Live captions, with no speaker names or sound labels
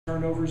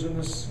turnovers in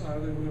this. I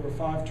think there were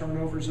 5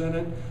 turnovers in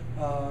it.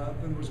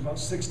 And there was about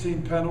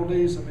 16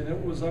 penalties. I mean,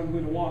 it was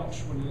ugly to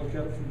watch when you look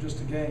at it from just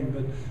a game.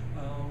 But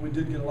we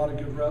did get a lot of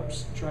good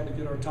reps trying to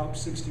get our top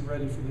 60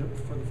 ready for the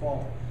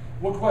fall.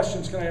 What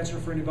questions can I answer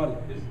for anybody?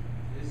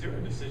 Is there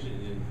a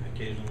decision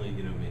occasionally,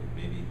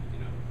 maybe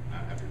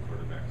after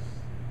quarterbacks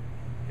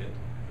hit?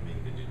 I mean,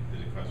 did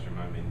it cross your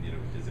mind? I mean,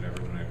 is it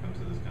ever when it comes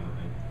to this kind of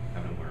thing,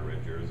 having to wear a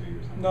red jersey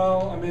or something?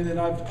 No, I mean,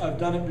 and I've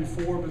done it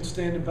before, but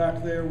standing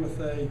back there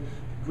with a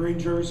green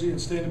jersey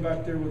and standing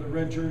back there with a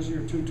red jersey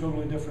are 2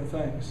 totally different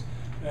things.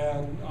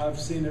 And I've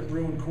seen it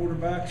ruin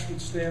quarterbacks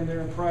that stand there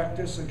in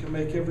practice and can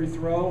make every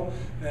throw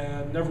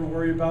and never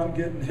worry about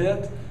getting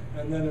hit.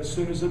 And then as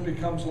soon as it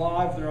becomes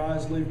live, their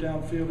eyes leave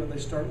downfield and they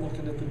start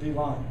looking at the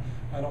D-line.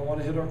 I don't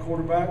want to hit our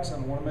quarterbacks. I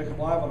don't want to make them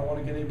live. I don't want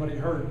to get anybody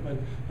hurt. But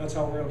that's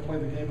how we're going to play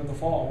the game in the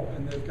fall.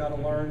 And they've got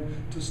to learn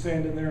to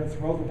stand in there and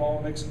throw the ball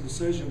and make some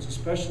decisions,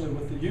 especially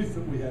with the youth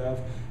that we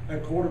have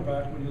at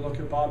quarterback when you look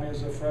at Bobby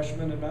as a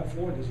freshman and Matt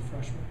Floyd as a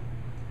freshman.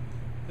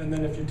 And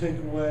then if you take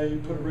away, you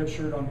put a red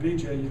shirt on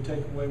BJ, you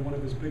take away one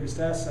of his biggest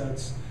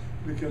assets,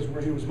 because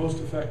where he was most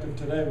effective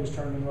today was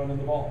turning and running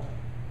the ball.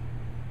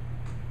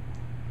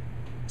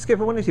 Skip,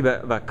 I wanted to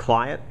ask you about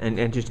Clyett,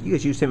 and just you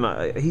guys use him.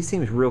 He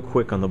seems real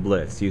quick on the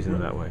blitz, using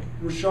him that way.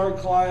 Rashard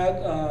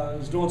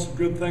Clyett is doing some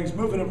good things,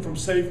 moving him from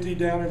safety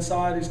down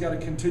inside. He's got to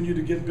continue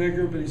to get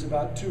bigger, but he's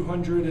about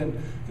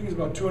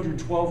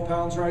 212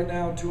 pounds right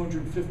now,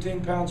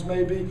 215 pounds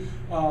maybe.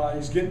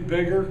 He's getting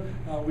bigger.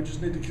 We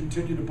just need to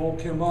continue to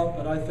bulk him up,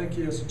 but I think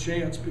he has a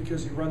chance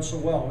because he runs so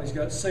well. He's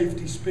got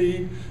safety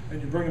speed,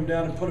 and you bring him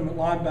down and put him at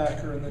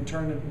linebacker and then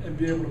turn and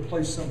be able to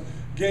play some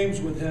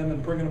games with him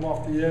and bringing him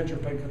off the edge or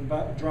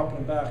dropping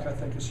him back, I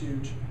think is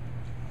huge.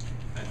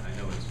 I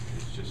know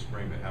it's just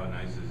spring, but how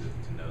nice is it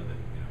to know that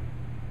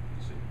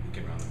you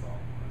can run the ball?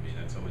 I mean,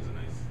 that's always a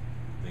nice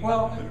thing.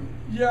 Well,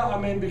 yeah, I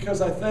mean,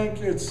 because I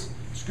think it's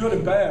good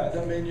and bad.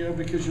 I mean,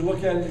 because you look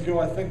at it and you go,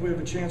 I think we have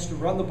a chance to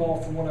run the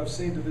ball from what I've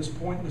seen to this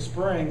point in the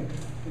spring,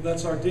 but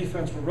that's our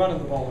defense we're running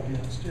the ball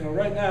against.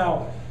 Right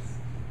now,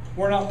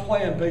 we're not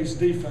playing base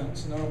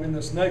defense, and I don't mean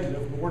this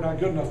negative, but we're not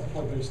good enough to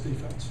play base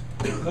defense.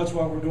 That's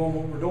why we're doing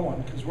what we're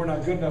doing, because we're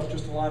not good enough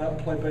just to line up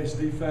and play base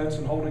defense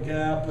and hold a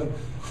gap. And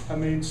I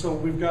mean, so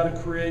we've got to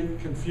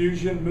create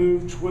confusion,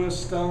 move,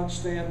 twist, stunt,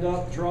 stand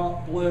up,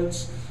 drop,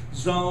 blitz,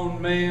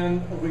 zone,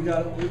 man.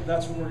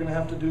 That's what we're going to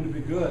have to do to be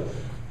good.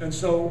 And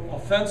so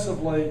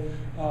offensively,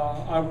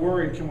 I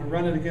worry, can we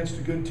run it against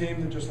a good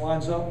team that just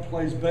lines up and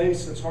plays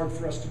base? It's hard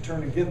for us to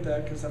turn and get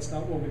that because that's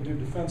not what we do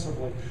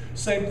defensively.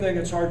 Same thing,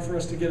 it's hard for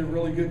us to get a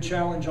really good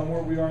challenge on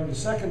where we are in the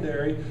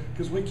secondary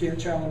because we can't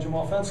challenge them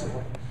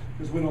offensively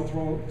because we don't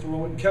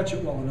throw it and catch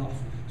it well enough.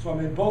 So I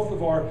mean, both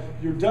of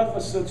your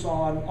deficits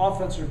on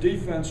offense or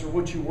defense are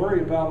what you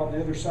worry about on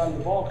the other side of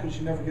the ball because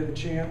you never get a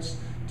chance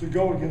to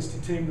go against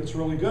a team that's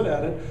really good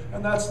at it,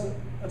 and that's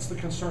the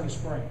concern of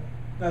spring.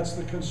 That's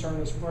the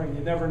concern of spring.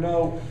 You never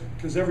know,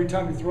 because every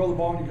time you throw the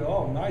ball and you go,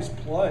 oh, nice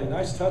play,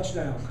 nice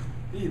touchdown.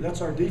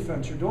 That's our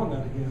defense you're doing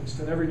that against.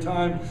 And every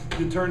time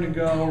you turn and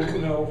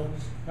go,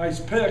 nice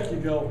pick, you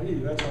go,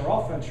 that's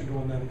our offense you're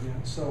doing that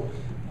against. So,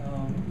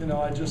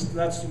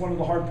 that's one of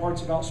the hard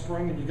parts about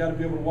spring, and you got to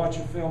be able to watch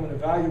a film and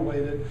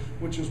evaluate it,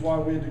 which is why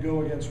we had to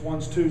go against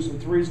 1s, 2s,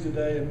 and 3s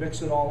today and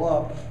mix it all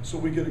up so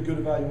we get a good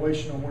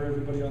evaluation on where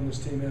everybody on this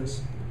team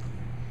is.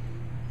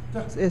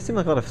 It seemed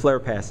like a lot of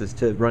flare passes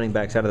to running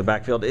backs out of the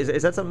backfield.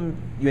 Is that something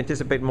you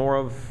anticipate more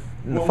of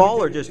in the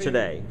fall or just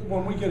today?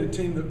 When we get a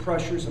team that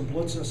pressures and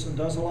blitzes and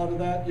does a lot of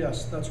that,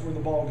 yes, that's where the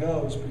ball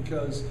goes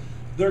because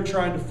they're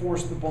trying to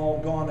force the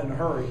ball gone in a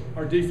hurry.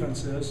 Our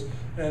defense is,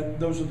 and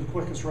those are the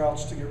quickest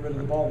routes to get rid of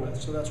the ball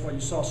with. So that's why you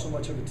saw so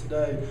much of it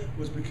today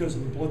was because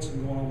of the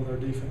blitzing going on with our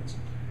defense.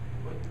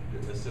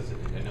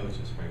 I know it's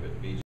just spring, but BJ